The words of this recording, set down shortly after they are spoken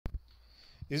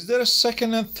Is there a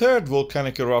second and third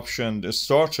volcanic eruption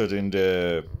started in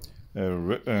the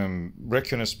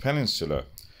Reykjanes Peninsula?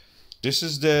 This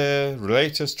is the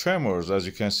latest tremors. As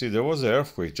you can see, there was an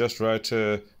earthquake just right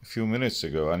a few minutes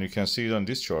ago, and you can see it on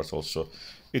this chart also.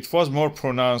 It was more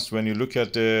pronounced when you look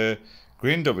at the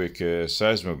Grindavik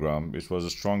seismogram. It was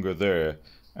stronger there,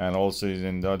 and also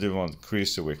in the other one,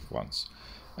 Krisevik ones.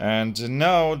 And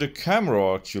now the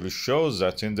camera actually shows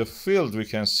that in the field we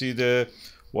can see the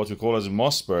what we call as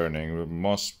moss burning.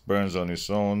 Moss burns on its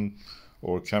own,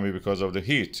 or can be because of the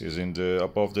heat. Is in the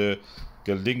above the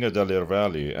Meradalir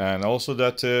Valley, and also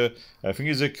that I think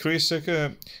is a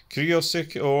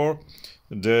Kriosik or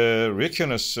the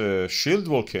Reykjanes shield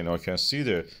volcano. I can see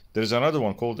there. There's another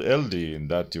one called LD in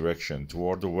that direction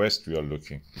toward the west. We are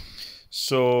looking.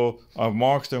 So I've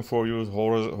marked them for you,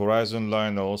 horizon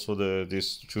line, also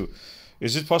these two.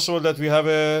 Is it possible that we have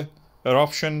a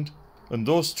eruption in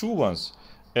those two ones,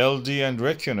 LD and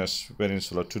Reykjanes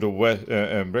Peninsula, to the west,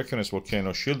 Reykjanes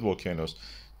volcano, shield volcanoes,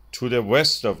 to the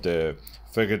west of the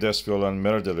Fagradalsfjall and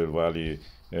Meradalir Valley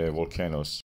volcanoes?